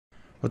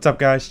What's up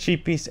guys,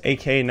 Cheap Beast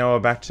aka Noah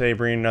back today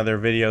bringing another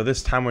video.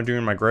 This time we're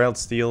doing my Grailed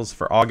steals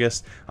for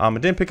August. I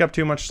didn't pick up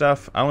too much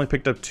stuff. I only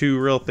picked up 2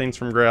 real things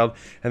from Grailed,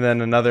 and then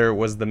another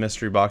was the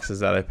mystery boxes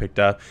that I picked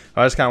up.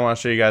 I just kind of want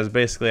to show you guys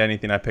basically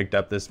anything I picked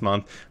up this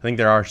month. I think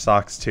there are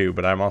socks too,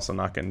 but I'm also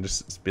not going to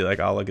just be like,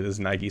 oh look at this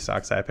Nike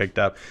socks I picked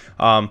up.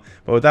 But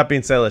with that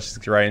being said, let's just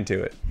get right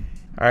into it.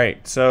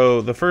 Alright,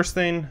 so the first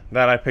thing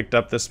that I picked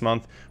up this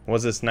month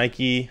was this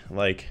Nike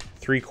like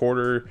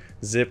 3/4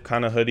 zip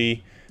kind of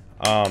hoodie.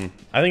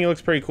 I think it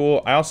looks pretty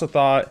cool. I also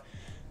thought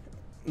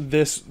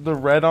the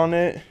red on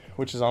it,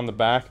 which is on the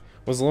back,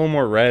 was a little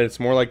more red. It's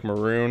more like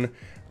maroon.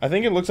 I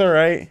think it looks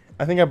alright.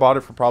 I think I bought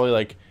it for probably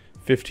like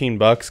 15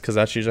 bucks because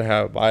that's usually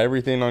how I buy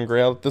everything on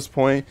Grailed at this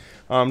point.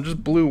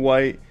 Just blue,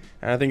 white,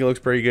 and I think it looks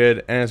pretty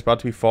good, and it's about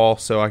to be fall,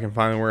 so I can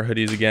finally wear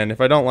hoodies again.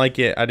 If I don't like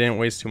it, I didn't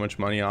waste too much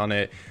money on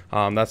it.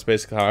 That's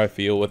basically how I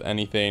feel with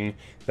anything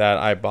that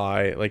I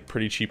buy, like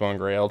pretty cheap on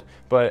Grailed.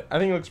 But I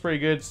think it looks pretty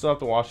good. Still have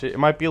to wash it. It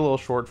might be a little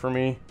short for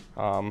me,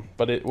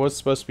 but it was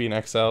supposed to be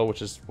an XL,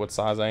 which is what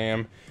size I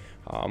am.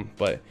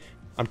 But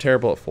I'm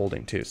terrible at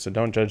folding too, so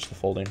don't judge the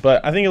folding.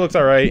 But I think it looks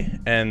alright,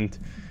 and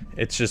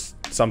it's just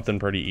something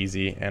pretty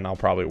easy, and I'll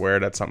probably wear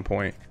it at some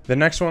point. The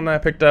next one that I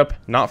picked up,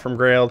 not from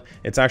Grailed,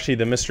 it's actually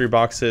the mystery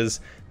boxes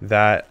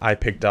that I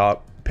picked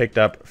up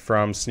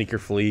from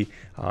SNKRFLEA.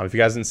 If you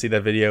guys didn't see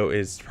that video,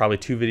 it's probably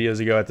 2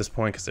 videos ago at this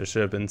point because there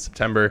should have been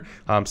September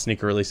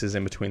sneaker releases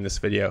in between this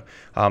video.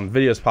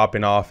 Video's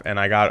popping off, and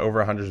I got over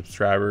 100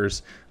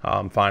 subscribers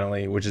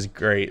finally, which is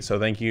great. So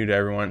thank you to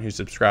everyone who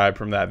subscribed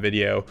from that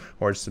video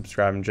or just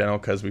subscribed in general,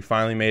 because we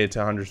finally made it to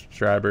 100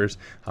 subscribers.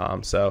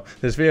 So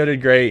this video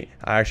did great.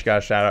 I actually got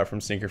a shout out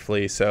from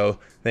SNKRFLEA, so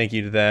thank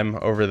you to them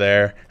over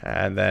there.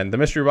 And then the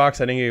mystery box,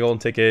 I didn't get a golden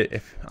ticket.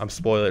 If I'm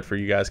spoiling it for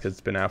you guys because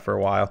it's been out for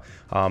a while,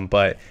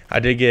 but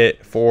I did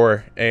get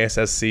 4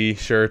 ASSC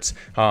shirts.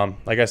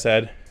 Like I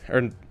said, or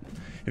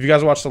if you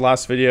guys watched the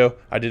last video,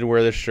 I did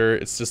wear this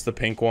shirt. It's just the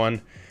pink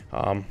one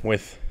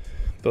with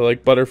the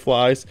like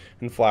butterflies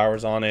and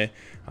flowers on it.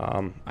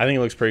 I think it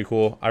looks pretty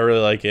cool. I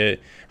really like it.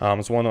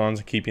 It's one of the ones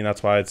I'm keeping,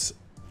 that's why it's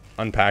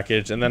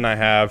unpackaged. And then I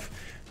have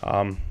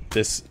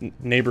this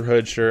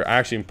neighborhood shirt. I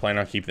actually plan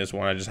on keeping this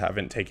one, I just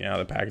haven't taken it out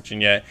of the packaging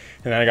yet.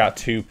 And then I got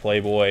 2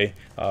 Playboy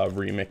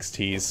remix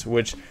tees,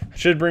 which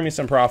should bring me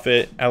some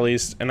profit at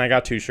least. And I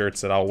got 2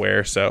 shirts that I'll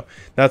wear, so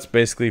that's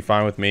basically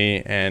fine with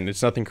me, and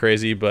it's nothing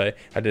crazy, but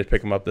I did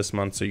pick them up this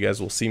month, so you guys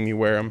will see me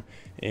wear them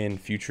in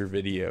future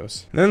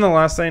videos. And then the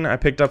last thing I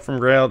picked up from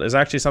Grailed is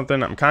actually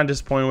something I'm kind of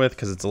disappointed with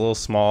because it's a little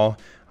small,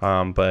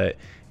 but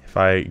if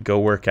I go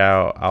work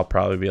out, I'll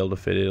probably be able to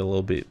fit it a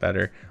little bit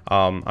better.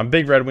 I'm a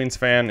big Red Wings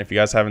fan. If you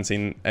guys haven't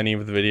seen any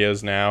of the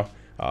videos now,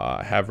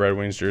 I have Red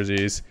Wings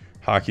jerseys.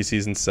 Hockey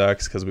season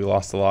sucks because we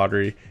lost the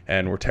lottery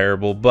and we're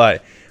terrible,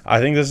 but I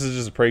think this is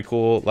just a pretty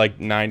cool like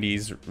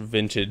 90s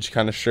vintage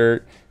kind of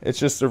shirt. It's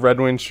just a Red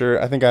Wings shirt.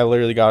 I think I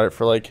literally got it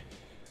for like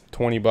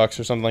 20 bucks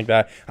or something like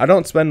that. I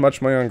don't spend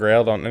much money on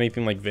Grailed on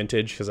anything like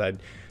vintage because I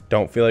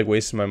don't feel like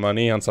wasting my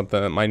money on something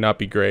that might not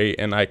be great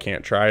and I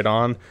can't try it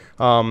on.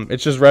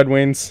 It's just Red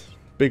Wings,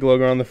 big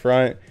logo on the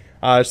front.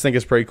 I just think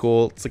it's pretty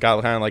cool. It's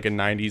got kind of like a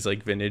 90s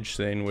like vintage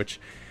thing, which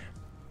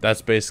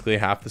that's basically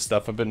half the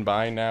stuff I've been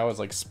buying now is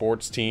like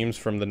sports teams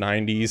from the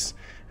 90s.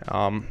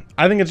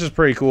 I think it's just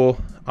pretty cool.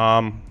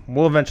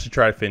 We'll eventually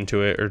try to fit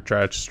into it or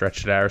try to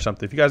stretch it out or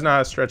something. If you guys know how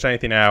to stretch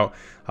anything out,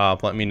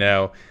 let me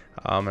know,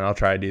 and I'll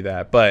try to do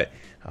that. But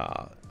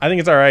I think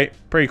it's alright,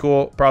 pretty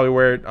cool. Probably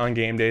wear it on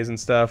game days and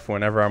stuff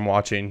whenever I'm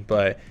watching,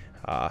 but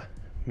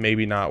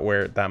maybe not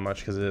wear it that much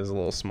because it is a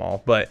little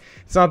small, but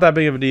it's not that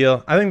big of a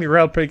deal. I think the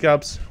Grailed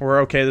pickups were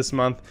okay this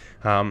month.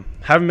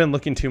 Haven't been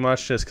looking too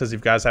much just because you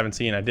guys haven't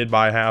seen, I did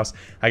buy a house.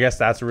 I guess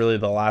that's really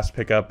the last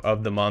pickup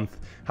of the month.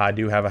 I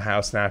do have a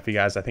house now, if you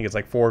guys, I think it's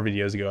like 4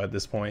 videos ago at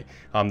this point,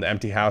 the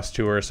empty house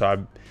tour.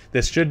 So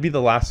this should be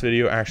the last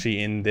video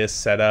actually in this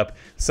setup.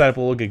 The setup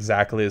will look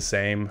exactly the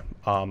same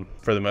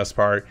for the most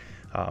part.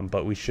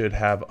 But we should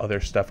have other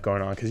stuff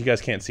going on because you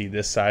guys can't see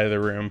this side of the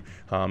room.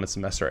 It's a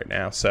mess right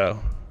now. So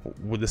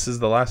this is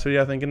the last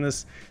video I think in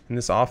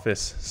this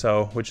office,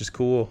 so which is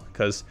cool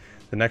because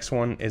the next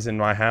one is in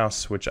my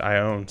house, which I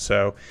own.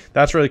 So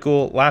that's really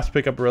cool. Last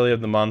pickup really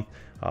of the month.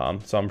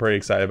 So I'm pretty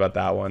excited about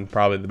that one.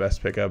 Probably the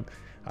best pickup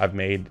I've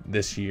made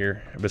this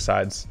year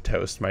besides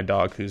Toast, my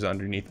dog, who's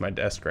underneath my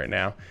desk right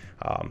now.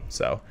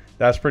 So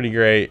that's pretty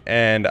great.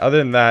 And other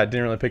than that,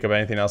 didn't really pick up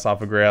anything else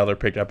off of Grailed or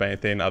pick up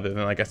anything other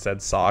than, like I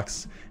said,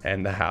 socks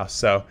and the house.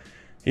 So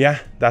yeah,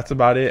 that's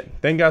about it.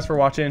 Thank you guys for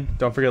watching.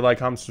 Don't forget to like,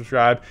 comment,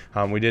 subscribe.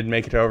 We did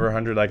make it to over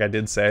 100 like I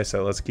did say,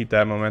 so let's keep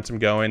that momentum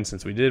going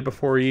since we did it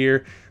before a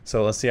year.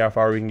 So let's see how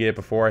far we can get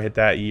before I hit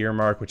that year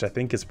mark, which I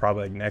think is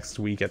probably like next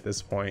week at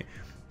this point.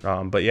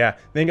 But yeah,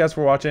 thank you guys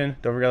for watching.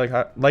 Don't forget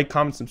to like,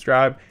 comment,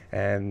 subscribe,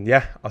 and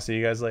yeah, I'll see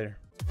you guys later.